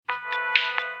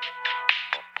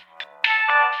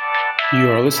You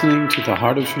are listening to the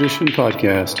Heart of Tradition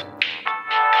podcast.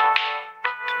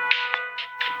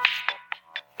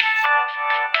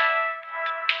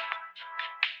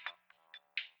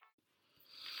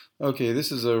 Okay, this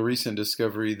is a recent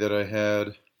discovery that I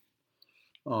had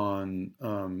on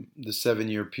the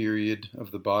 7-year period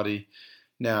of the body.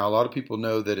 Now, a lot of people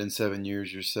know that in 7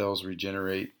 years your cells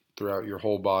regenerate throughout your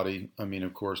whole body. I mean,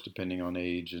 of course, depending on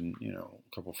age and,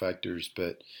 a couple factors,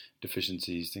 but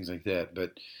deficiencies, things like that.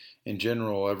 But in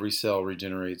general, every cell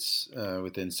regenerates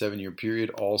within 7-year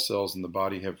period. All cells in the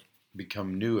body have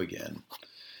become new again.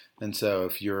 And so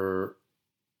if your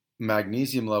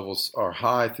magnesium levels are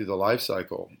high through the life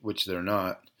cycle, which they're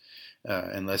not,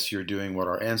 unless you're doing what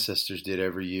our ancestors did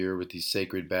every year with these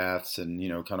sacred baths and,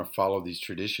 kind of follow these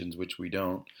traditions, which we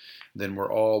don't, then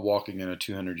we're all walking in a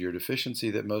 200-year deficiency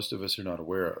that most of us are not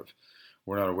aware of.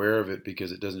 We're not aware of it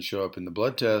because it doesn't show up in the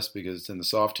blood test because it's in the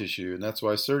soft tissue. And that's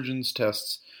why surgeons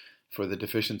test for the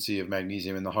deficiency of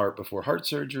magnesium in the heart before heart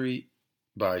surgery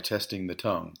by testing the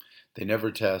tongue. They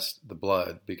never test the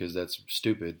blood because that's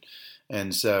stupid.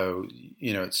 And so,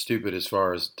 it's stupid as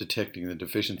far as detecting the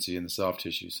deficiency in the soft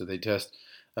tissue. So they test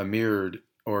a mirrored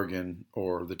organ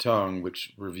or the tongue,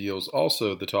 which reveals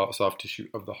also the soft tissue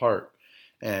of the heart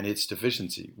and its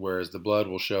deficiency, whereas the blood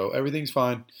will show everything's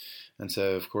fine. And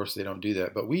so, of course, they don't do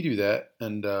that. But we do that.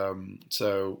 And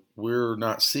so we're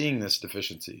not seeing this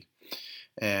deficiency.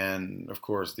 And of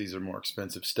course, these are more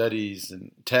expensive studies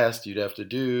and tests you'd have to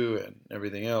do and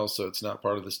everything else. So it's not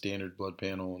part of the standard blood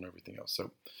panel and everything else.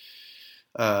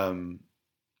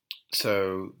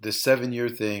 So this 7-year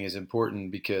thing is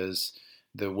important because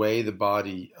the way the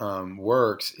body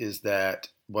works is that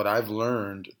what I've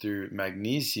learned through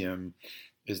magnesium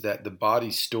is that the body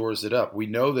stores it up. We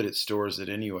know that it stores it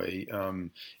anyway.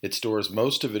 It stores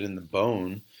most of it in the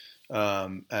bone.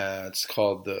 It's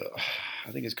called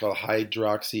I think it's called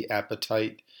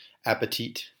hydroxyapatite.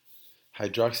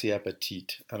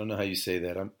 Hydroxyapatite. I don't know how you say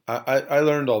that. I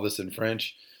learned all this in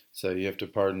French, so you have to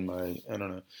pardon my, I don't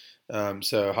know.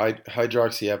 So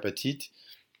hydroxyapatite,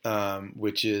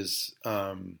 which is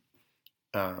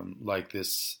like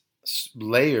this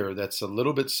layer that's a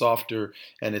little bit softer,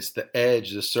 and it's the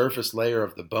edge, the surface layer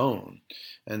of the bone.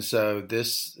 And so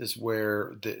this is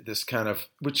where which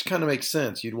kind of makes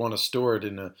sense. You'd want to store it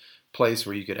in a place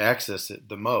where you could access it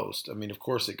the most. I mean, of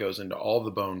course, it goes into all the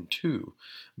bone too,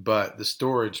 but the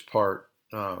storage part,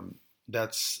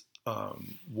 that's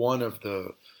one of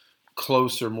the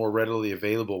closer, more readily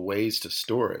available ways to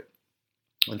store it.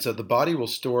 And so the body will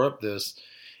store up this.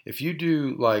 If you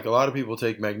do, like a lot of people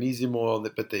take magnesium oil,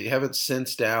 but they haven't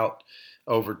sensed out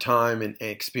over time and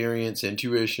experience,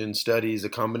 intuition, studies, a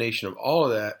combination of all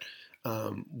of that,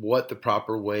 what the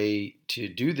proper way to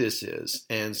do this is.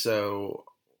 And so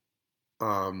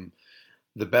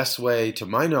the best way, to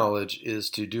my knowledge, is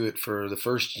to do it for the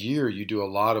first year. You do a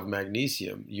lot of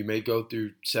magnesium. You may go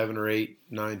through 7 or 8,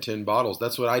 9, 10 bottles.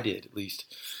 That's what I did, at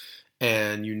least.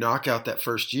 And you knock out that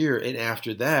first year, and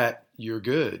after that, you're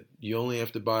good. You only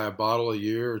have to buy a bottle a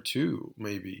year or two,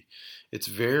 maybe. It's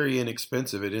very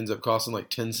inexpensive. It ends up costing like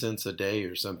 10 cents a day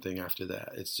or something after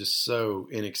that. It's just so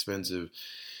inexpensive.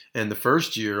 And the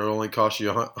first year it only costs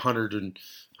you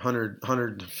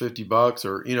 $150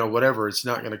 or, whatever. It's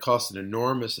not going to cost an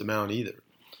enormous amount either.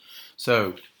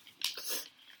 So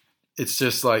it's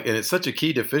just like, and it's such a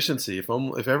key deficiency. If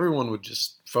everyone would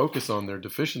just focus on their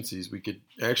deficiencies, we could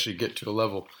actually get to a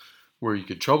level where you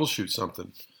could troubleshoot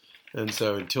something. And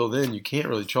so until then, you can't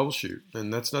really troubleshoot.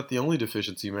 And that's not the only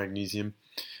deficiency of magnesium,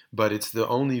 but it's the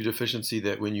only deficiency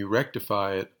that when you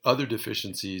rectify it, other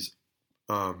deficiencies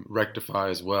rectify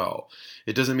as well.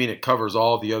 It doesn't mean it covers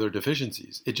all the other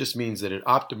deficiencies. It just means that it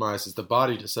optimizes the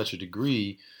body to such a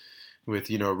degree with,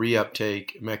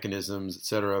 reuptake mechanisms,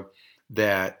 etc.,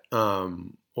 that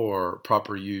or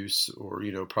proper use or,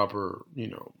 proper,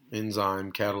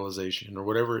 enzyme catalyzation or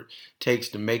whatever it takes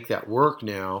to make that work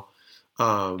now,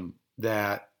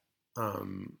 that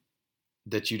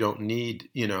you don't need,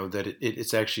 that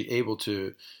it's actually able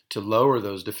to lower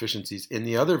those deficiencies in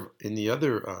the other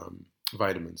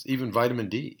vitamins, even vitamin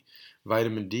D.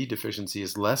 Vitamin D deficiency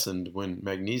is lessened when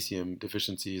magnesium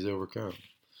deficiency is overcome.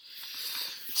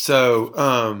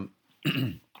 So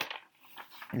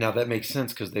now that makes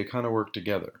sense because they kind of work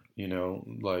together.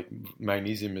 Like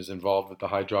magnesium is involved with the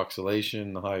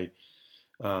hydroxylation,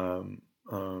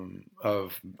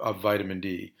 of vitamin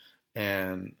D,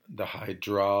 and the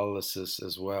hydrolysis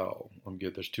as well. I'm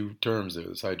good. There's two terms there.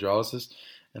 There's hydrolysis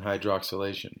and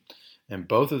hydroxylation. And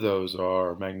both of those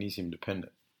are magnesium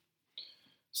dependent.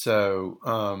 So,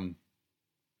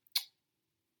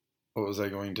 what was I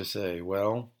going to say?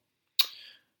 Well,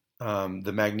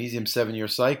 The magnesium 7-year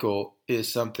cycle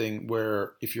is something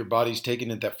where if your body's taking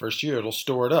it that first year, it'll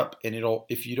store it up, and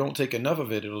if you don't take enough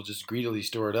of it, it'll just greedily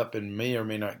store it up and may or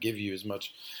may not give you as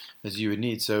much as you would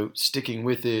need. So sticking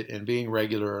with it and being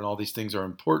regular and all these things are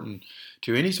important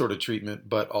to any sort of treatment,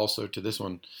 but also to this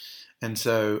one. And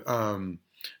so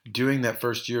doing that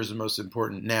first year is the most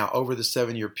important. Now, over the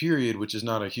 7-year period, which is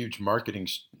not a huge marketing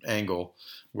angle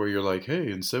where you're like,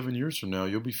 hey, in 7 years from now,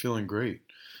 you'll be feeling great.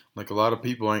 Like, a lot of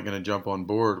people ain't going to jump on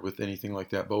board with anything like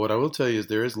that. But what I will tell you is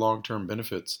there is long-term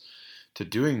benefits to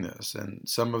doing this. And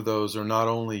some of those are not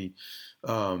only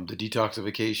the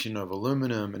detoxification of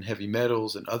aluminum and heavy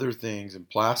metals and other things and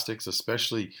plastics,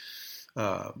 especially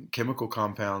chemical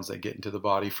compounds that get into the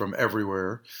body from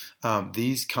everywhere.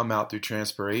 These come out through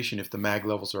transpiration if the mag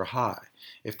levels are high.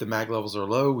 If the mag levels are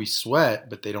low, we sweat,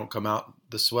 but they don't come out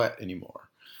the sweat anymore,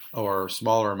 or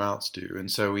smaller amounts do.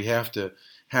 And so we have to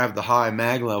have the high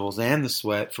mag levels and the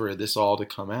sweat for this all to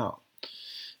come out.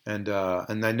 And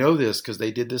I know this because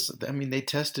they did this. I mean, they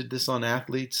tested this on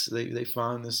athletes. They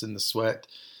found this in the sweat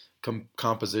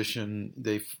composition.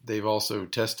 They've also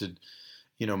tested,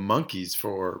 monkeys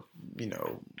for,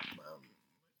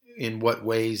 in what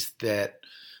ways that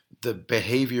the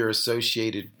behavior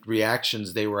associated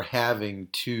reactions they were having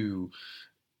to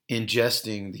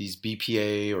ingesting these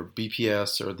BPA or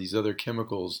BPS or these other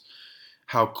chemicals,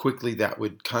 how quickly that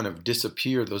would kind of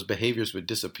disappear. Those behaviors would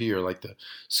disappear, like the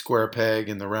square peg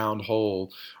in the round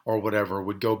hole or whatever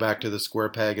would go back to the square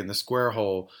peg in the square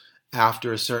hole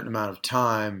after a certain amount of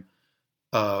time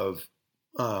of,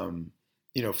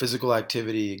 physical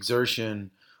activity, exertion,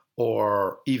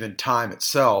 or even time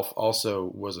itself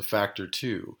also was a factor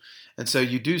too. And so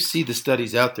you do see the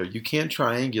studies out there. You can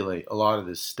triangulate a lot of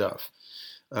this stuff.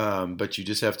 But you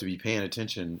just have to be paying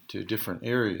attention to different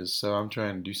areas. So I'm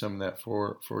trying to do some of that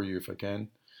for you if I can.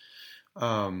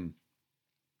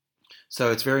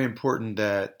 So it's very important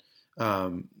that,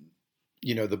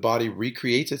 the body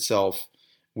recreates itself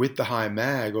with the high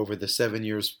mag over the 7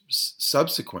 years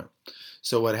subsequent.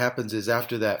 So what happens is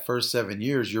after that first 7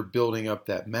 years, you're building up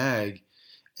that mag.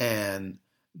 And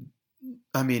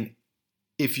I mean,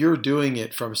 if you're doing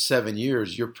it from 7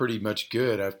 years, you're pretty much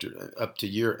good after up to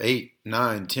year 8,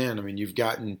 9, 10. I mean,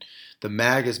 the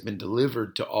mag has been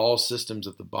delivered to all systems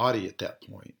of the body at that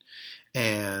point.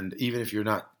 And even if you're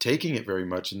not taking it very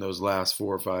much in those last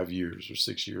 4 or 5 years or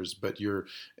 6 years, but you're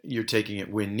taking it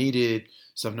when needed.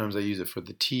 Sometimes I use it for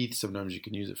the teeth. Sometimes you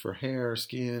can use it for hair,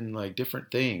 skin, like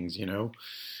different things,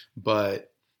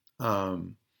 But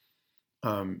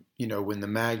when the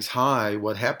mag's high,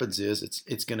 what happens is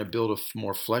it's going to build a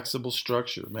more flexible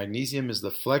structure. Magnesium is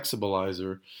the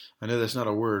flexibilizer. I know that's not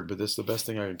a word, but that's the best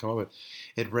thing I can come up with.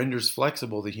 It renders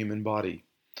flexible the human body.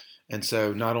 And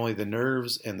so not only the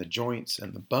nerves and the joints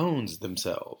and the bones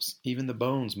themselves, even the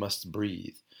bones must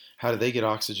breathe. How do they get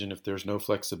oxygen if there's no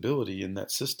flexibility in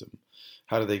that system?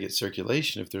 How do they get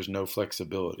circulation if there's no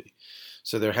flexibility?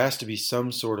 So there has to be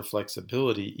some sort of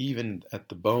flexibility even at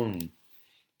the bone.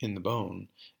 In the bone.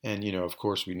 And, of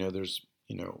course we know there's,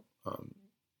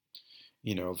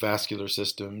 vascular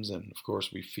systems, and of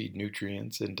course we feed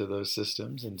nutrients into those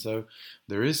systems. And so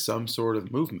there is some sort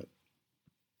of movement.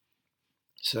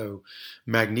 So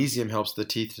magnesium helps the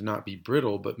teeth to not be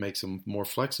brittle, but makes them more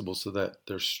flexible so that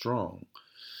they're strong.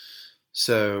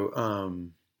 So,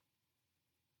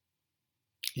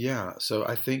 so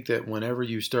I think that whenever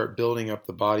you start building up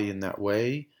the body in that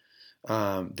way,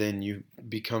 then you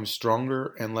become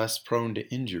stronger and less prone to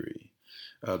injury,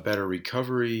 better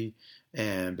recovery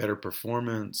and better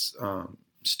performance,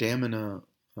 stamina,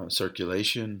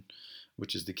 circulation,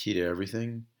 which is the key to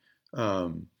everything.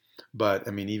 But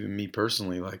I mean, even me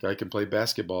personally, like I can play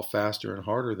basketball faster and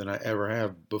harder than I ever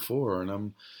have before. And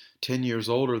I'm 10 years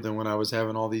older than when I was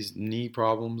having all these knee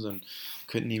problems and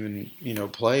couldn't even,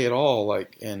 play at all.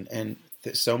 Like, and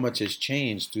so much has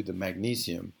changed through the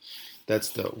magnesium. That's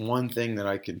the one thing that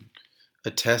I can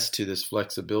attest to, this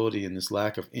flexibility and this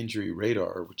lack of injury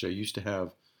radar, which I used to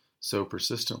have so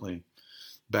persistently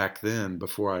back then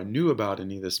before I knew about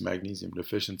any of this magnesium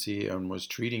deficiency and was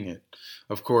treating it.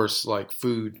 Of course, like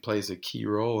food plays a key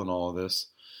role in all of this.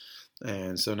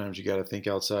 And sometimes you got to think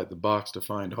outside the box to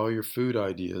find all your food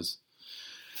ideas,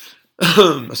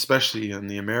 especially in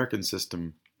the American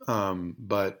system.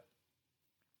 But,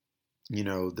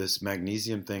 this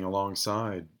magnesium thing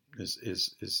alongside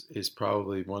is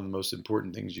probably one of the most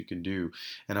important things you can do.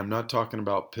 And I'm not talking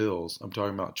about pills. I'm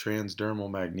talking about transdermal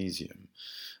magnesium.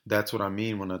 That's what I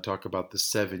mean when I talk about the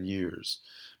 7 years,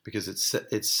 because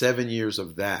it's 7 years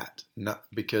of that. Not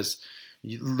because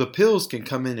the pills can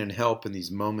come in and help in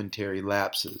these momentary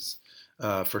lapses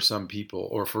for some people,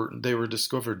 or they were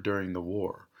discovered during the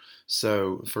war.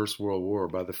 So, First World War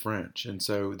by the French. And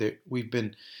so we've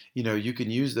been, you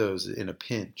can use those in a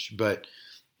pinch. But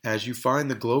as you find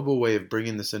the global way of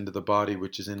bringing this into the body,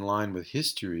 which is in line with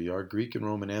history, our Greek and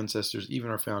Roman ancestors, even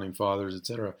our founding fathers,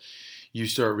 etc., you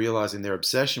start realizing their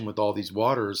obsession with all these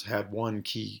waters had one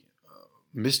key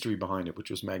mystery behind it, which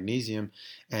was magnesium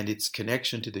and its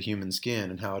connection to the human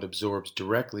skin and how it absorbs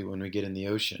directly when we get in the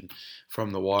ocean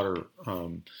from the water.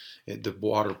 The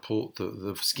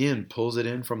skin pulls it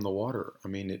in from the water. I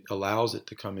mean, it allows it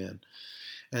to come in.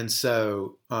 And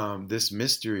so this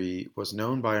mystery was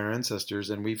known by our ancestors,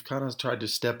 and we've kind of tried to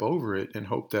step over it and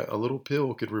hope that a little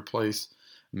pill could replace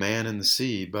man in the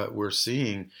sea. But we're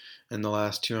seeing in the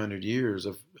last 200 years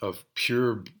of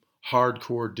pure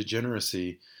hardcore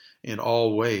degeneracy in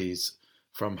all ways,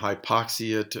 from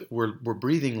hypoxia to we're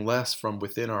breathing less from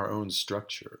within our own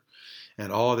structure.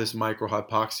 And all of this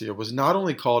microhypoxia was not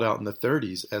only called out in the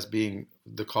 30s as being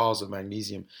the cause of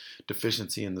magnesium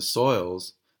deficiency in the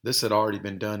soils. This had already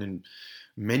been done in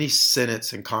many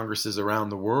senates and congresses around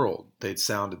the world. They'd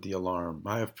sounded the alarm.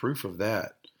 I have proof of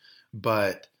that.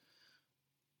 But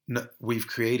we've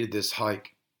created this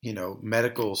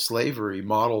medical slavery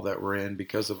model that we're in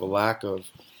because of a lack of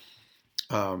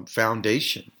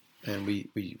foundation, and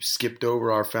we skipped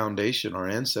over our foundation, our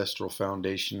ancestral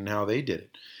foundation, and how they did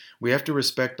it. We have to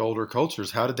respect older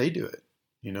cultures. How did they do it?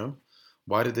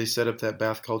 Why did they set up that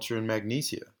bath culture in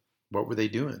Magnesia? What were they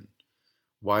doing?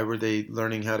 Why were they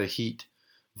learning how to heat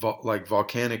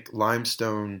volcanic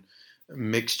limestone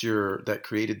mixture that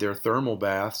created their thermal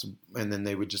baths, and then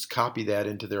they would just copy that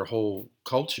into their whole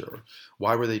culture?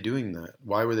 Why were they doing that?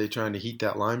 Why were they trying to heat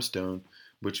that limestone,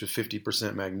 which was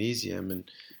 50% magnesium, and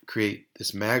create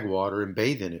this mag water and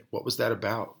bathe in it? What was that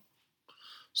about?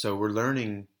 So we're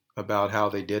learning about how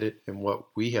they did it and what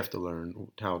we have to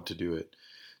learn how to do it.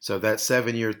 So that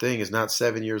 7-year thing is not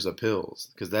 7 years of pills,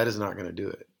 because that is not going to do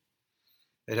it.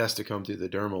 It has to come through the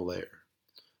dermal layer.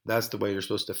 That's the way you're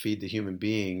supposed to feed the human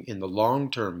being in the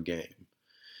long-term game.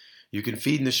 You can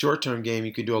feed in the short-term game.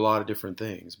 You can do a lot of different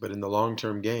things, but in the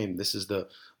long-term game, this is the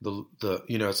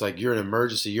it's like you're in an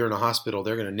emergency, you're in a hospital.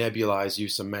 They're going to nebulize you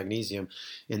some magnesium,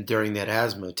 and during that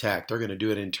asthma attack, they're going to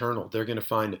do it internal. They're going to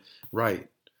find right.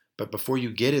 But before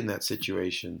you get in that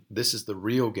situation, this is the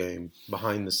real game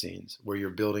behind the scenes, where you're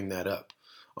building that up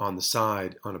on the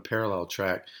side on a parallel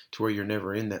track to where you're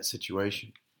never in that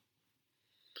situation.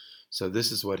 So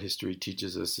this is what history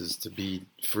teaches us, is to be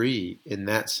free in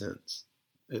that sense,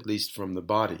 at least from the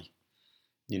body.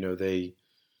 They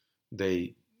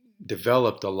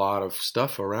developed a lot of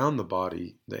stuff around the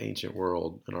body, the ancient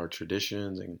world, and our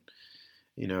traditions,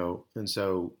 and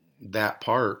so that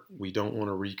part, we don't want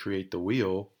to recreate the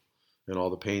wheel and all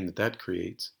the pain that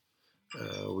creates.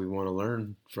 We want to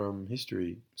learn from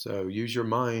history. So use your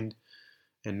mind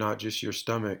and not just your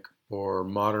stomach or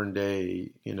modern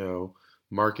day,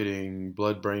 marketing,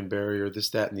 blood-brain barrier, this,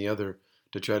 that, and the other,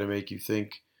 to try to make you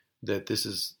think that this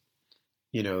is,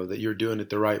 that you're doing it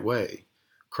the right way.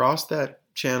 Cross that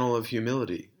channel of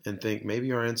humility and think,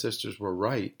 maybe our ancestors were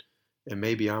right and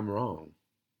maybe I'm wrong,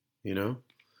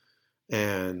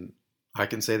 And I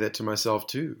can say that to myself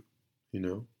too,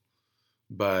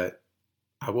 But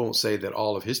I won't say that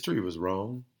all of history was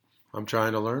wrong. I'm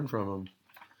trying to learn from them.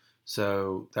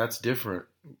 So that's different.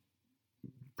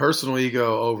 Personal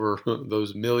ego over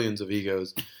those millions of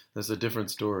egos, that's a different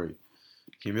story.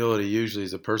 Humility usually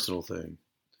is a personal thing.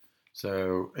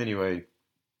 So anyway,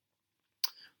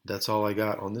 that's all I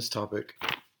got on this topic.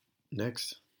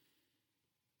 Next.